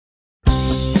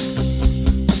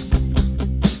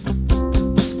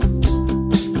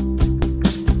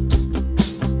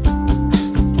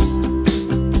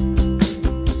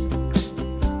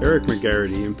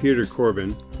Megarity and Peter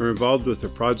Corbyn are involved with a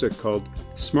project called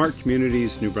Smart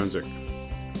Communities New Brunswick.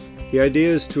 The idea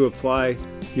is to apply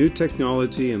new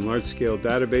technology and large-scale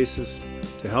databases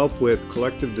to help with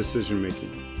collective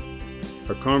decision-making.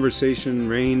 Our conversation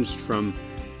ranged from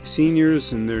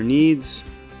seniors and their needs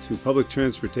to public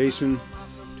transportation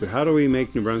to how do we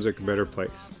make New Brunswick a better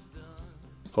place.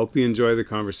 Hope you enjoy the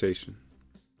conversation.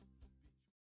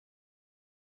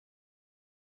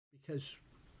 Because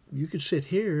you could sit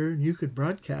here and you could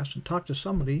broadcast and talk to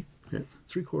somebody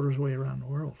 3/4 of the way around the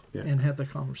world and have the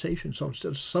conversation. So instead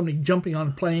of somebody jumping on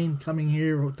a plane, coming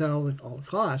here, hotel at all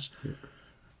costs,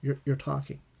 you're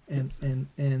talking. And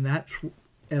that's,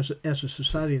 as a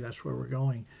society, that's where we're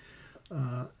going.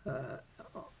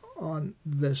 On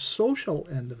the social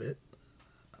end of it,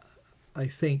 I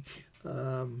think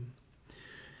when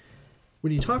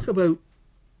you talk about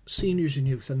seniors and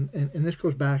youth, and this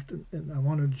goes back to, and I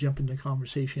wanted to jump into the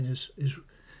conversation, is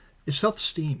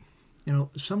self-esteem. You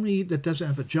know, somebody that doesn't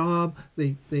have a job,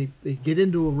 they get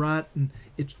into a rut, and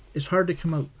it's hard to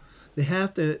come out. They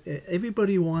have to.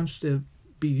 Everybody wants to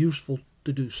be useful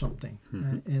to do something,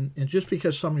 and just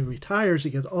because somebody retires,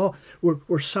 they get, oh,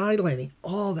 we're sidelining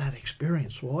all that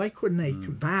experience. Well, why couldn't they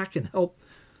come back and help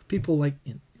people like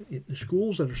in the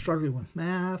schools that are struggling with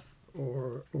math?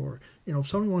 Or you know, if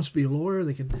somebody wants to be a lawyer,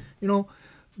 they can, you know,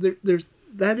 there's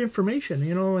that information,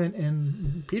 you know,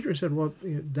 and Peter said, well,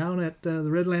 down at the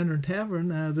Red Lantern Tavern,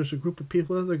 there's a group of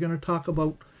people that are going to talk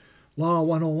about Law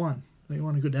 101. They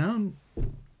want to go down,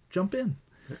 jump in.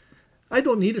 I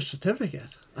don't need a certificate.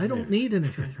 I don't need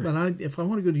anything. But if I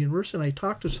want to go to university, and I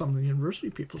talk to some of the university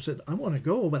people, said, I want to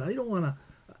go, but I don't want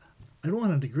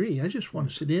a degree. I just want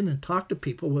to sit in and talk to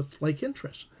people with like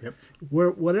interests.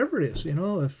 Whatever it is,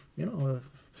 if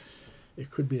it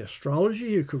could be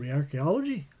astrology, it could be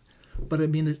archaeology, but I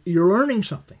mean, you're learning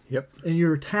something. And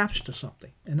you're attached to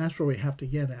something, and that's where we have to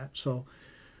get at. So,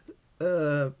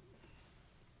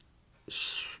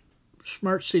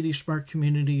 smart cities, smart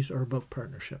communities are about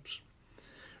partnerships.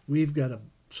 We've got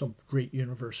some great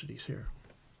universities here,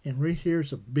 and right here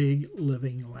is a big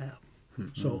living lab.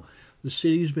 So the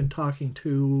city's been talking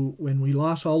to, when we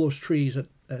lost all those trees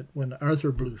when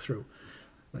Arthur blew through,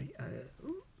 like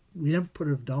we never put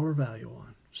a dollar value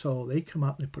on. So they come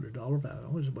up and they put a dollar value on.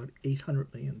 It was about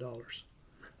 $800 million.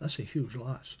 That's a huge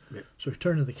loss. So we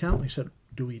turned to the accountant and we said,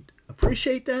 do we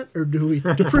appreciate that or do we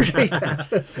depreciate that?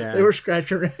 They were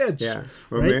scratching their heads.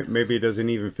 Well, right? Maybe it doesn't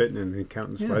even fit in the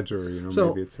accountant's ledger. So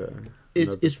maybe it's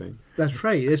another thing. That's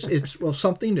right. It's well,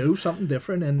 something new, something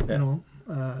different, and you know.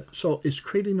 So it's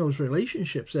creating those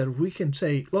relationships that if we can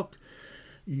say, look,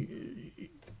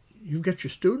 you've got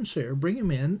your students there, bring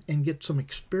them in and get some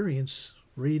experience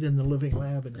right in the living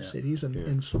lab in the cities and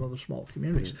in some of the small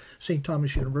communities. St.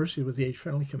 Thomas University with the Age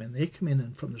Friendly come in. They come in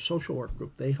and from the social work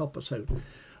group, they help us out.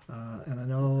 And I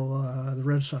know the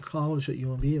Renaissance College at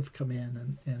UNB have come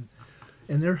in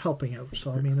and they're helping out.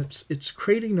 So, I mean, it's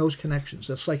creating those connections.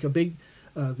 It's like a big,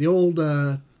 the old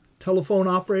telephone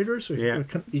operators.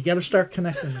 You got to start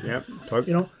connecting them.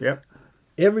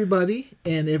 Everybody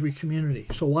and every community.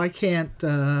 So why can't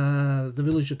the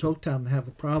village of Toketown have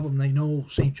a problem? They know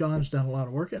St. John's done a lot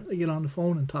of work, and they get on the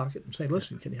phone and talk it and say,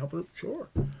 listen, can you help out? Sure.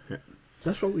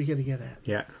 That's what we got to get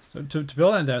at. So to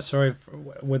build on that,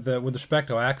 with respect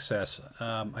to access,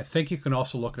 I think you can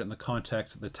also look at it in the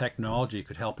context that the technology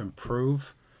could help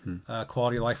improve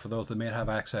quality of life for those that may not have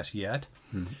access yet.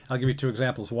 I'll give you two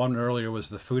examples. One earlier was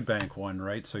the food bank one,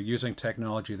 right? So using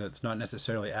technology that's not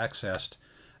necessarily accessed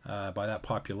by that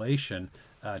population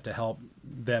to help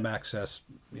them access,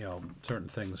 certain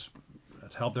things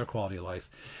to help their quality of life.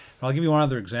 And I'll give you one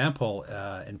other example.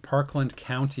 In Parkland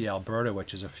County, Alberta,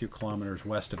 which is a few kilometers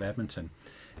west of Edmonton,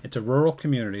 it's a rural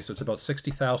community, so it's about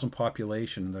 60,000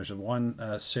 population. There's one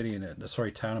city in it,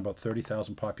 town about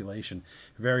 30,000 population,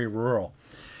 very rural.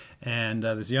 And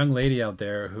there's a young lady out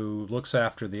there who looks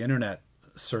after the internet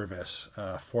service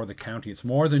for the county. It's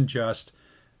more than just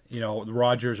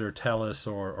Rogers or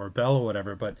TELUS or Bell or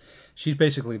whatever, but she's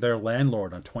basically their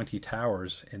landlord on 20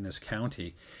 towers in this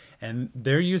county. And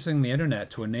they're using the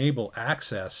internet to enable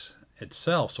access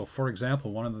itself. So for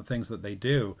example, one of the things that they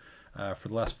do for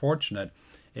the less fortunate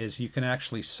is you can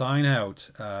actually sign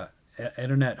out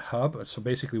internet hub, so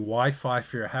basically Wi-Fi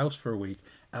for your house for a week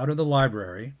out of the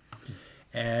library.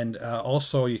 And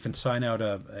also you can sign out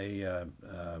a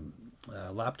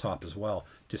laptop as well,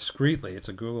 discreetly. It's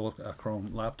a Google Chrome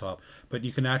laptop, but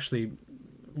you can actually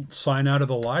sign out of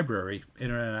the library,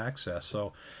 internet access.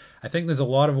 So I think there's a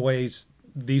lot of ways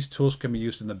these tools can be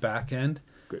used in the back end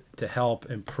to help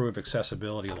improve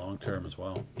accessibility long term as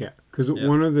well. Yeah, because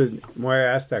one of the, why I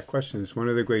asked that question is one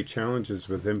of the great challenges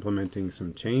with implementing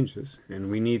some changes, and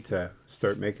we need to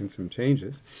start making some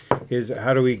changes, is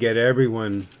how do we get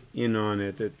everyone in on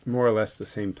it at more or less the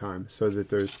same time, so that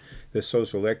there's the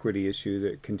social equity issue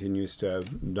that continues to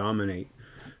dominate.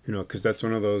 You know, because that's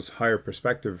one of those higher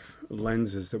perspective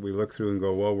lenses that we look through and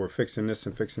go, well, we're fixing this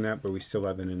and fixing that, but we still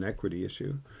have an inequity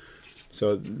issue.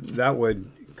 So that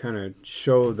would kind of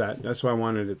show that, that's why I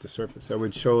wanted it to surface. That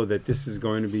would show that this is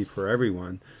going to be for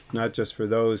everyone, not just for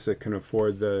those that can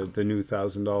afford the new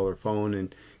 $1,000 phone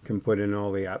and can put in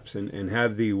all the apps and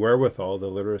have the wherewithal, the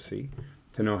literacy,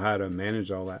 to know how to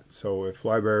manage all that. So if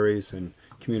libraries and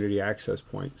community access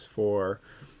points for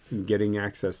getting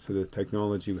access to the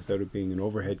technology without it being an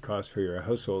overhead cost for your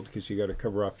household, because you got to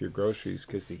cover off your groceries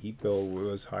because the heat bill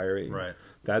was higher, right?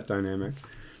 That dynamic.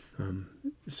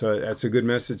 So that's a good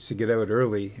message to get out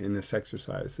early in this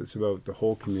exercise. It's about the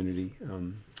whole community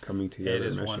coming together. It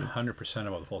is 100%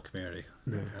 about the whole community.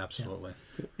 Yeah. Absolutely.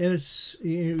 Yeah. And it's,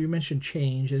 you mentioned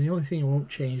change, and the only thing that won't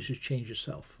change is change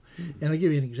yourself. And I'll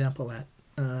give you an example of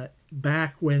that.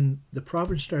 Back when the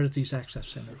province started these access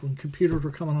centers, when computers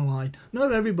were coming online,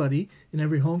 not everybody in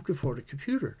every home could afford a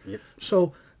computer. Yep.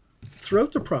 So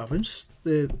throughout the province,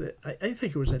 I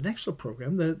think it was an excellent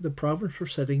program. The province were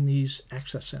setting these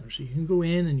access centers. So you can go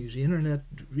in and use the internet,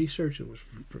 do research. It was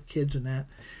for kids and that.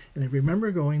 And I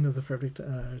remember going to the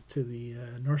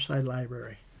Northside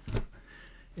Library,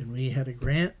 and we had a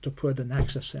grant to put an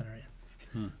access center in.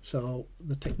 So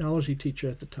the technology teacher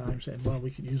at the time said, well,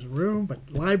 we could use a room, but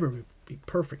the library would be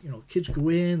perfect. You know, kids go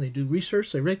in, they do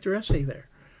research, they write their essay there.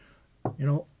 You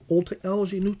know, old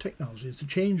technology, new technology. It's a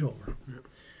changeover. Yeah.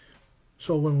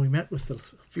 So when we met with a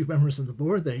few members of the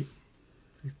board, they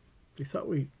thought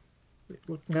they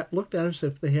looked at us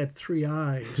as if they had three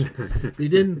eyes. They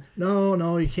didn't,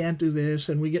 no, you can't do this,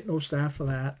 and we get no staff for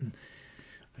that. And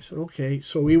I said, okay.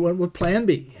 So we went with Plan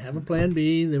B. Have a Plan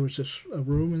B. There was a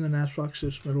room in the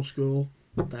Nasoxis Middle School.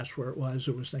 That's where it was.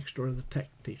 It was next door to the tech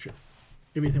teacher.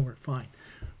 Everything worked fine.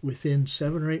 Within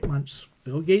 7 or 8 months,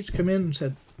 Bill Gates came in and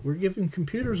said, we're giving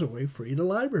computers away free to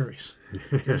libraries.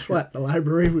 Guess what? The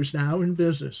library was now in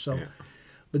business. So, yeah.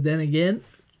 But then again,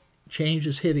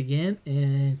 changes hit again,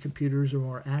 and computers are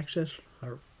more access.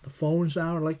 The phones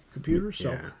now are like computers.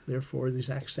 So therefore, these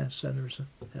access centers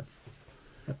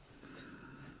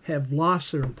have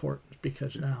lost their importance,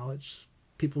 because now it's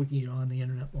people can get on the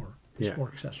internet more. It's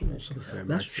more accessible. So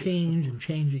that's change and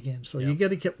change again. So you got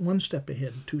to get one step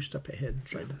ahead and 2 steps ahead and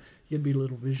try to, you got to be a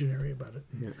little visionary about it.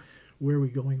 Yeah. Where are we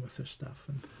going with this stuff?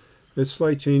 And a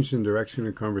slight change in direction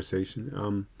of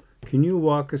conversation. Can you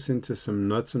walk us into some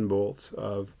nuts and bolts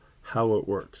of how it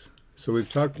works? So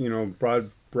we've talked,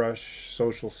 broad brush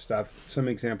social stuff, some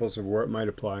examples of where it might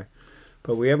apply,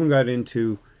 but we haven't got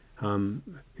into,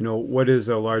 what is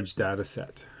a large data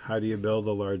set? How do you build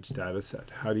a large data set?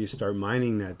 How do you start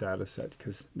mining that data set?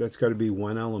 Because that's got to be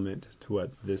one element to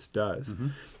what this does.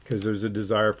 Because there's a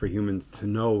desire for humans to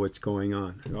know what's going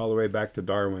on. All the way back to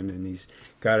Darwin, and he's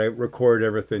got to record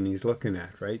everything he's looking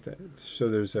at, right? So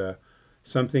there's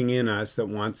something in us that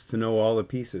wants to know all the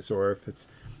pieces. Or if it's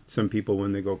some people,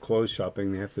 when they go clothes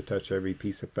shopping, they have to touch every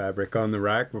piece of fabric on the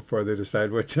rack before they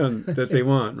decide which one that they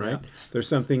want, right? There's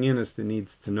something in us that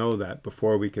needs to know that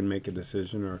before we can make a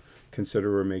decision or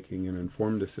consider we're making an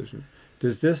informed decision.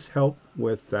 Does this help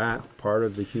with that part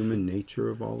of the human nature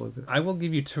of all of it? I will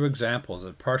give you 2 examples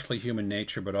of partially human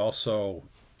nature, but also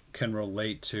can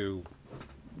relate to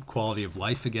quality of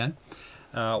life again.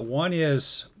 One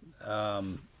is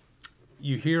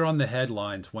you hear on the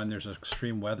headlines when there's an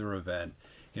extreme weather event.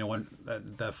 When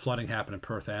the flooding happened in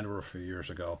Perth Andover a few years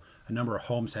ago, a number of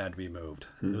homes had to be moved.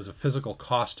 There was a physical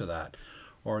cost to that.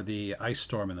 Or the ice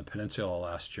storm in the peninsula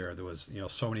last year, there was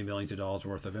so many millions of dollars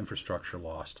worth of infrastructure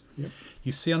lost. Yep.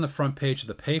 You see on the front page of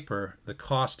the paper the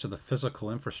cost to the physical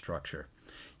infrastructure.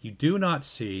 You do not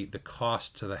see the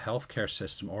cost to the healthcare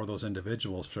system or those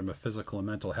individuals from a physical and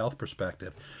mental health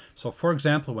perspective. So, for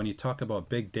example, when you talk about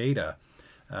big data,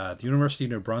 the University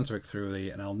of New Brunswick, through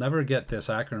and I'll never get this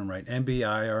acronym right,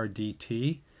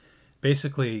 MBIRDT.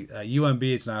 Basically, UNB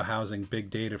is now housing big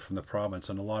data from the province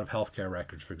on a lot of healthcare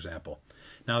records, for example.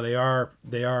 Now they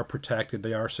are protected,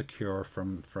 they are secure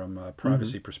from a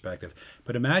privacy perspective.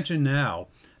 But imagine now,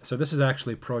 so this is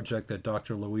actually a project that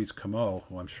Dr. Louise Comeau,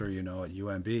 who I'm sure you know at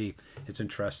UNB, is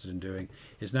interested in doing,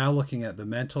 is now looking at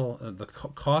the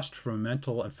cost from a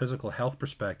mental and physical health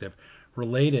perspective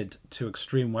related to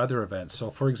extreme weather events.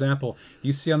 So, for example,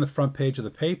 you see on the front page of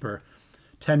the paper,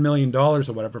 $10 million or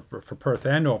whatever for Perth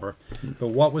Andover, but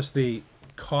what was the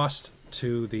cost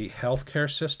to the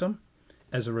healthcare system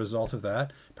as a result of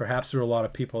that. Perhaps there are a lot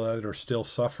of people that are still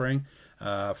suffering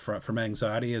from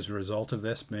anxiety as a result of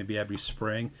this. Maybe every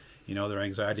spring, you know, their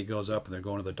anxiety goes up and they're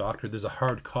going to the doctor. There's a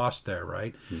hard cost there,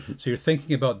 right? So you're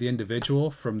thinking about the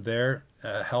individual from their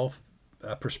health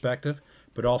perspective,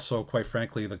 but also, quite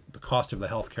frankly, the cost of the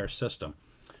healthcare system.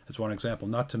 As one example,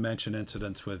 not to mention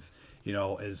incidents with, you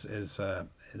know, is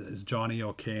Johnny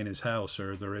okay in his house,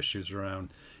 or are there issues around,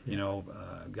 you know,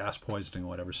 gas poisoning or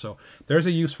whatever. So there's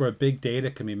a use where big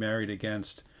data can be married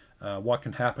against what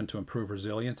can happen to improve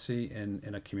resiliency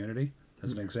in a community,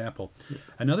 as an example.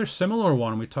 Another similar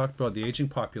one, we talked about the aging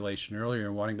population earlier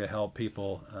and wanting to help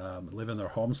people live in their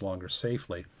homes longer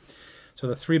safely. So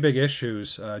the three big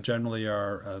issues generally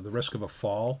are the risk of a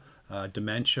fall,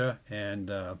 dementia, and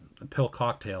a pill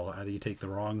cocktail. Either you take the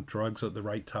wrong drugs at the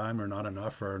right time, or not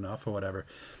enough, or whatever.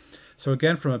 So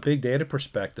again, from a big data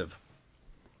perspective,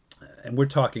 and we're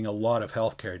talking a lot of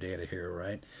healthcare data here,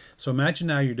 right? So imagine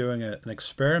now you're doing an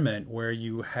experiment where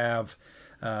you have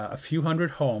a few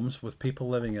hundred homes with people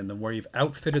living in them, where you've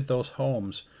outfitted those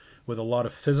homes with a lot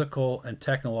of physical and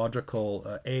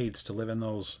technological aids to live in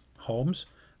those homes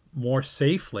more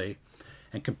safely,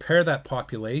 and compare that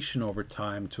population over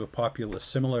time to a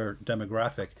similar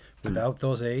demographic without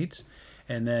those aids.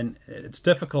 And then it's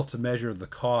difficult to measure the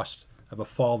cost of a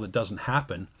fall that doesn't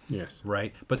happen. Yes.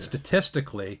 Right. But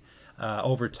statistically,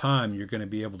 over time, you're going to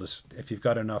be able to, if you've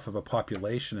got enough of a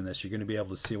population in this, you're going to be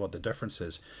able to see what the difference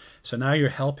is. So now you're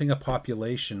helping a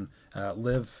population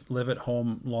live at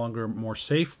home longer, more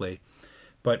safely.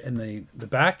 But in the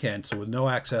back end, so with no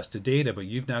access to data, but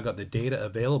you've now got the data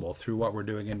available through what we're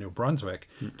doing in New Brunswick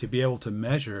to be able to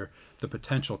measure the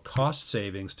potential cost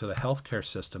savings to the healthcare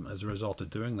system as a result of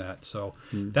doing that. So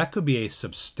that could be a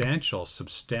substantial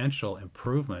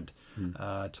improvement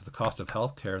to the cost of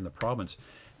healthcare in the province.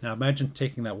 Now imagine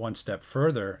taking that one step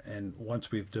further, and once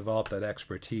we've developed that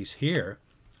expertise here,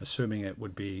 assuming it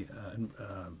would be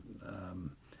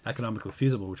economically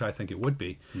feasible, which I think it would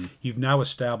be, you've now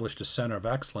established a center of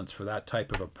excellence for that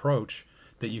type of approach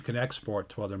that you can export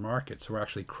to other markets. So we're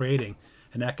actually creating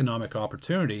an economic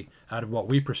opportunity out of what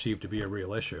we perceive to be a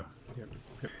real issue.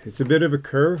 It's a bit of a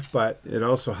curve, but it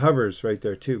also hovers right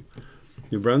there too.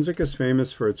 New Brunswick is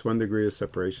famous for its 1 degree of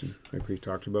separation, like we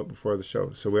talked about before the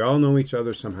show. So we all know each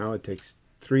other somehow. It takes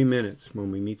 3 minutes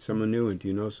when we meet someone new, and do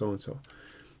you know so-and-so?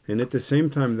 And at the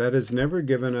same time, that has never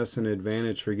given us an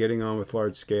advantage for getting on with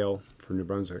large scale, for New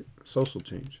Brunswick, social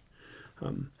change.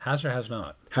 Has or has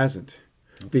not? Hasn't.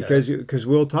 Okay. Because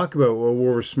we'll talk about, well,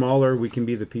 we're smaller, we can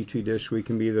be the petri dish, we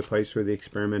can be the place where the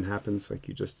experiment happens, like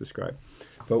you just described.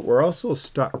 But we're also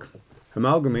stuck.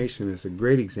 Amalgamation is a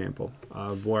great example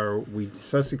of where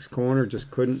Sussex Corner just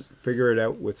couldn't figure it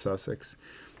out with Sussex.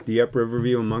 The Up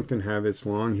Riverview and Moncton have its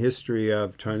long history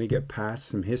of trying to get past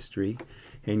some history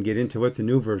and get into what the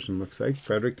new version looks like.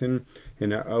 Fredericton,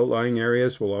 in outlying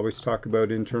areas, will always talk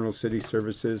about internal city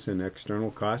services and external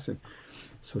costs. And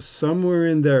so somewhere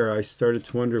in there, I started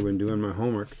to wonder when doing my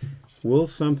homework, will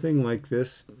something like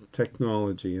this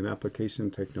technology and application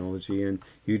technology, and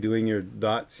you doing your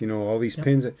dots, you know, all these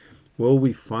pins, will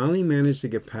we finally manage to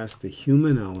get past the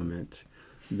human element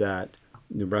that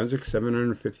New Brunswick,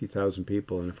 750,000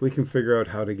 people, and if we can figure out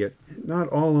how to get not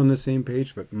all on the same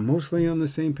page, but mostly on the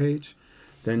same page,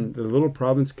 then the little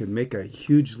province could make a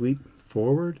huge leap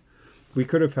forward. We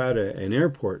could have had an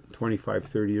airport 25,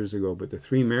 30 years ago, but the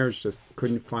three mayors just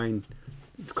couldn't find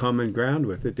common ground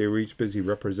with it. They were each busy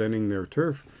representing their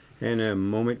turf, and a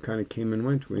moment kind of came and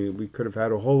went. We could have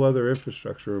had a whole other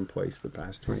infrastructure in place the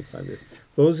past 25 years.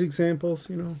 Those examples,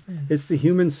 you know, it's the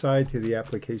human side to the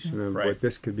application of what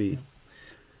this could be.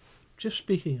 Just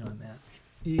speaking on that,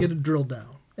 you got to drill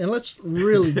down. And let's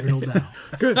really drill down.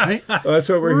 Good. Right? Well, that's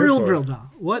what we're here for. Drill down.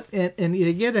 And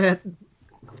you get at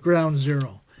ground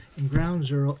zero. And ground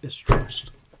zero is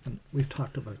trust. And we've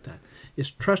talked about that.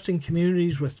 It's trusting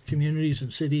communities with communities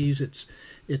and cities.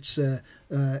 It's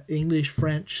English,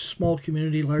 French, small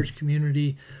community, large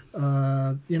community.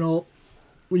 You know,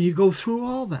 when you go through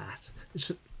all that,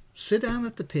 it's sit down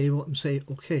at the table and say,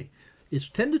 okay, it's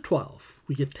 10 to 12.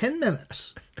 We get 10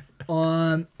 minutes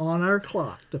on our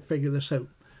clock to figure this out.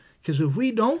 Because if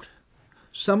we don't,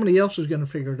 somebody else is going to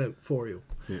figure it out for you.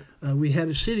 Yeah. We had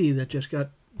a city that just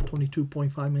got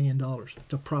 $22.5 million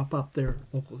to prop up their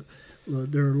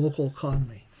local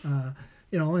economy.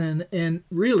 You know, and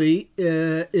really,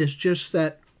 it's just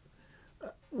that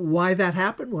why that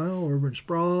happened. Well, urban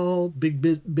sprawl, big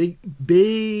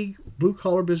blue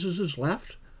collar businesses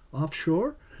left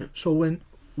offshore. So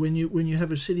when you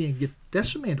have a city and get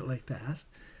decimated like that,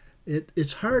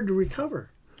 it's hard to recover.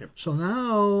 Yep. So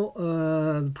now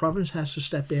the province has to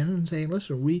step in and say,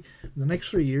 listen, in the next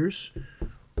 3 years,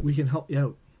 we can help you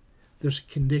out. There's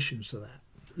conditions to that.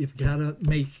 You've got to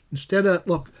make, instead of,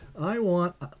 look,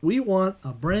 we want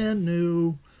a brand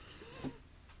new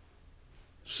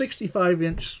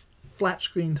 65-inch flat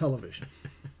screen television.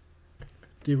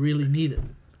 Do you really need it?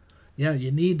 Yeah,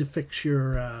 you need to fix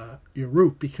your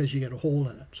roof because you got a hole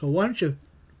in it. So why don't you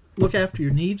look after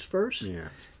your needs first? Yeah.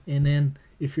 And then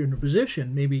if you're in a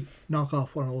position, maybe knock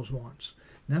off one of those wants.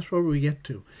 And that's where we get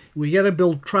to. We got to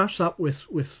build trust up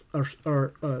with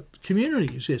our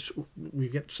communities. We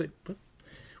get to say,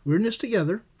 we're in this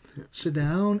together. Yeah. Sit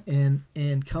down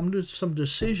and come to some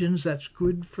decisions that's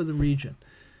good for the region.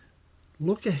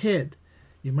 Look ahead.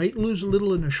 You might lose a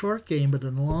little in a short game, but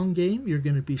in the long game, you're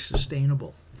going to be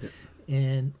sustainable. Yeah.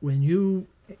 And when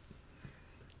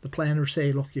the planners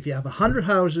say, look, if you have 100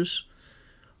 houses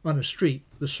on a street,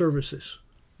 the services,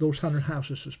 those 100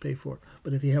 houses is paid for.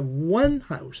 But if you have one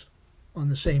house on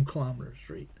the same kilometer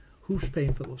street, who's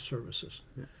paying for those services?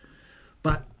 Yeah.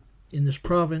 But in this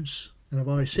province, and I've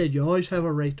always said, you always have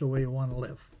a right to where you want to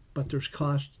live, but there's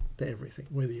cost to everything,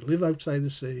 whether you live outside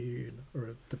the city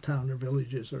or the town or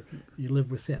villages or you live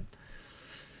within.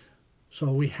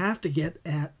 So we have to get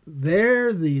at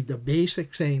the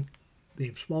basic saying,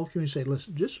 the small communities say,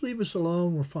 listen, just leave us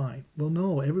alone, we're fine. Well,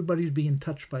 no, everybody's being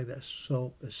touched by this.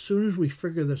 So as soon as we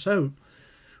figure this out,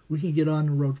 we can get on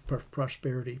the road to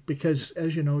prosperity. Because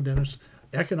as you know, Dennis,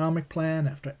 economic plan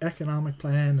after economic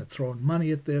plan and throwing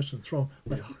money at this and throwing,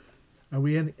 but are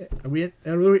we any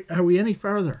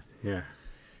farther? Yeah.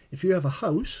 If you have a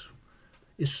house,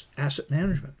 it's asset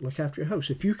management. Look after your house.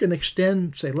 If you can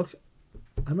extend, say, look,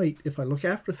 if I look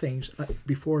after things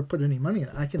before I put any money in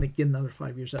it, I can get another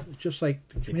 5 years out. It's just like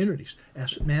the communities.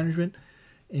 Asset management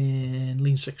and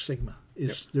Lean Six Sigma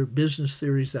is their business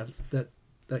theories that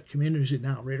communities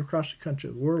now right across the country,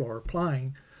 the world are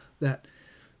applying, that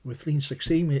with Lean Six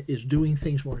Sigma is doing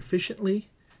things more efficiently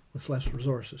with less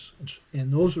resources.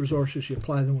 And those resources, you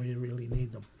apply them where you really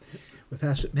need them. With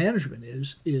asset management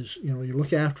is you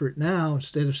look after it now,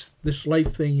 instead of this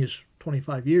life thing is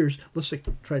 25 years, let's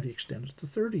try to extend it to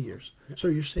 30 years. So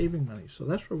you're saving money. So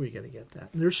that's where we got to get that.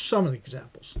 And there's some of the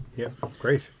examples. Yeah,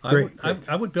 great.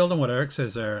 I would build on what Eric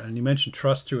says there, and you mentioned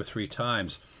trust 2 or 3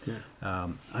 times. Yeah.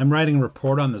 I'm writing a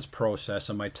report on this process,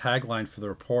 and my tagline for the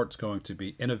report is going to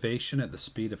be innovation at the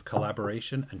speed of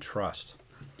collaboration and trust.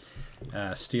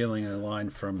 Stealing a line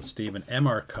from Stephen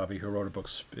M.R. Covey, who wrote a book,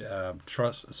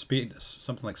 Speed,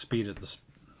 something like Speed at the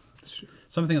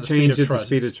something at the Change speed of trust. The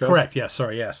speed of trust. Correct. Yes.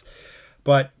 Sorry. Yes.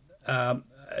 But a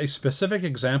specific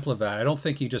example of that, I don't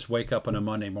think you just wake up on a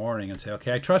Monday morning and say,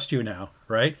 "Okay, I trust you now."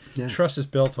 Right? Yeah. Trust is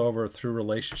built through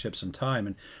relationships and time.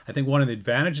 And I think one of the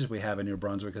advantages we have in New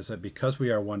Brunswick is that because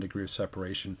we are 1 degree of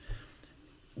separation,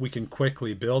 we can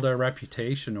quickly build our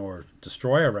reputation or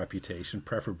destroy our reputation,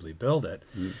 preferably build it.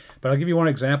 Mm. But I'll give you one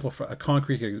example, for a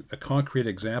concrete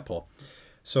example.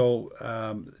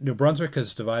 So New Brunswick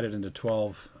is divided into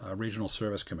 12 regional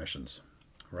service commissions,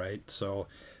 right? So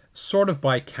sort of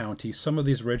by county. Some of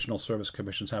these regional service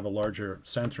commissions have a larger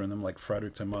center in them, like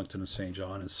Fredericton, Moncton, and St.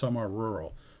 John, and some are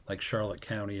rural, like Charlotte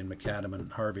County and Macadam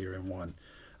and Harvey are in one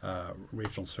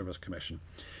regional service commission.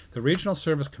 The Regional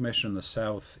Service Commission in the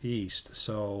southeast,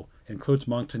 so includes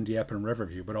Moncton, Dieppe, and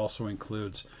Riverview, but also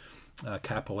includes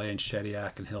Capellet and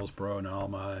Shediac and Hillsborough and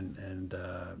Alma and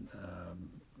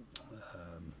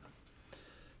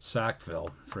Sackville,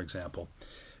 for example.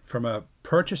 From a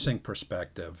purchasing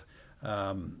perspective,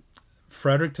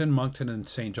 Fredericton, Moncton, and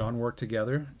St. John work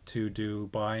together to do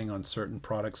buying on certain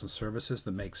products and services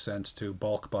that make sense to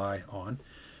bulk buy on.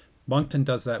 Moncton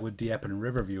does that with Dieppe and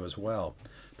Riverview as well.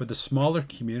 But the smaller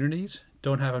communities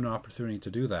don't have an opportunity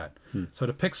to do that. So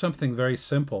to pick something very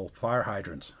simple, fire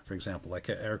hydrants, for example, like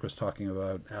Eric was talking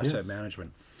about asset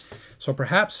management. So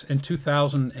perhaps in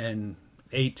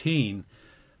 2018,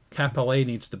 Capellet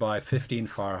needs to buy 15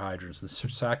 fire hydrants, and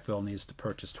Sackville needs to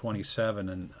purchase 27,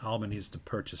 and Alma needs to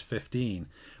purchase 15.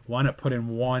 Why not put in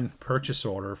one purchase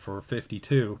order for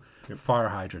 52 fire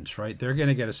hydrants, right? They're going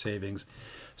to get a savings.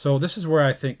 So this is where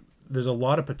I think there's a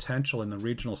lot of potential in the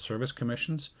regional service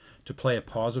commissions to play a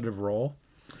positive role.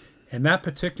 And that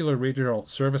particular regional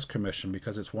service commission,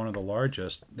 because it's one of the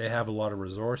largest, they have a lot of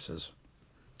resources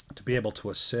to be able to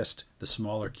assist the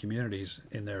smaller communities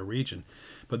in their region.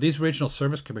 But these regional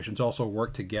service commissions also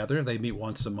work together. They meet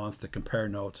once a month to compare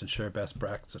notes and share best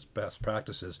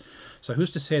practices. So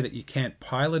who's to say that you can't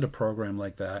pilot a program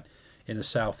like that in the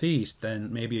southeast,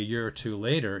 then maybe a year or two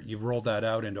later, you've rolled that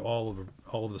out into all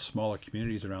of the smaller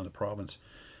communities around the province.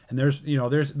 And there's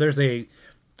a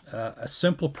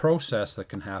simple process that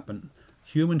can happen.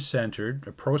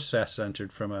 human-centered,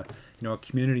 process-centered from a a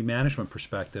community management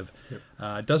perspective.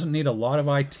 It doesn't need a lot of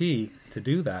IT to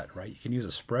do that, right? You can use a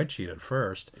spreadsheet at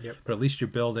first, but at least you're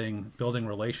building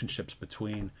relationships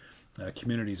between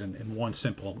communities in one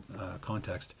simple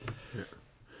context.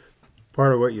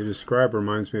 Part of what you describe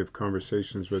reminds me of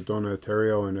conversations with Donna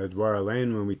Terrio and Edouard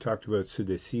Alain when we talked about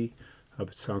Sudesi up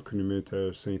at Centre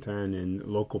Communautaire Sainte-Anne, and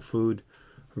local food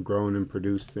grown and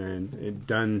produced and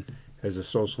done as a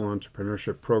social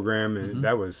entrepreneurship program. And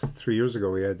that was 3 years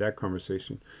ago we had that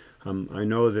conversation. I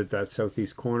know that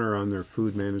Southeast corner on their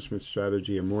food management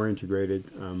strategy are more integrated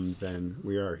than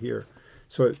we are here.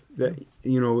 So that,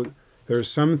 there are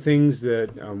some things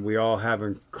that we all have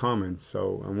in common.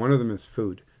 So one of them is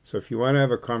food. So if you want to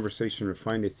have a conversation or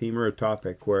find a theme or a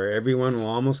topic where everyone will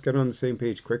almost get on the same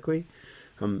page quickly,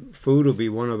 food will be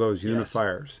one of those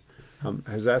unifiers.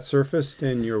 Has that surfaced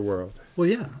in your world? Well,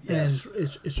 yeah, Yes. and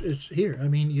it's here. I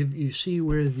mean, you see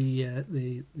where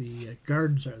the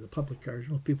gardens are, the public gardens.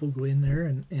 Well, people go in there,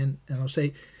 and I'll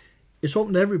say, it's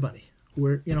open to everybody.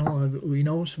 Where we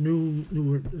know some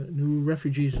new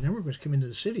refugees and immigrants come into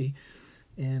the city,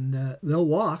 and they'll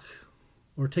walk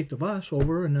or take the bus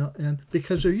over, and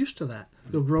because they're used to that,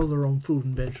 they'll grow their own food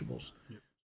and vegetables.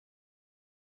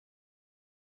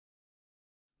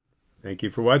 Thank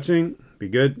you for watching. Be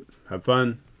good. Have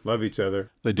fun. Love each other.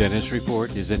 The Dennis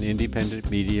Report is an independent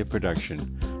media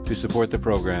production. To support the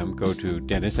program, go to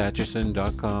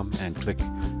DennisAtchison.com and click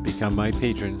Become My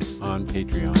Patron on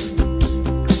Patreon.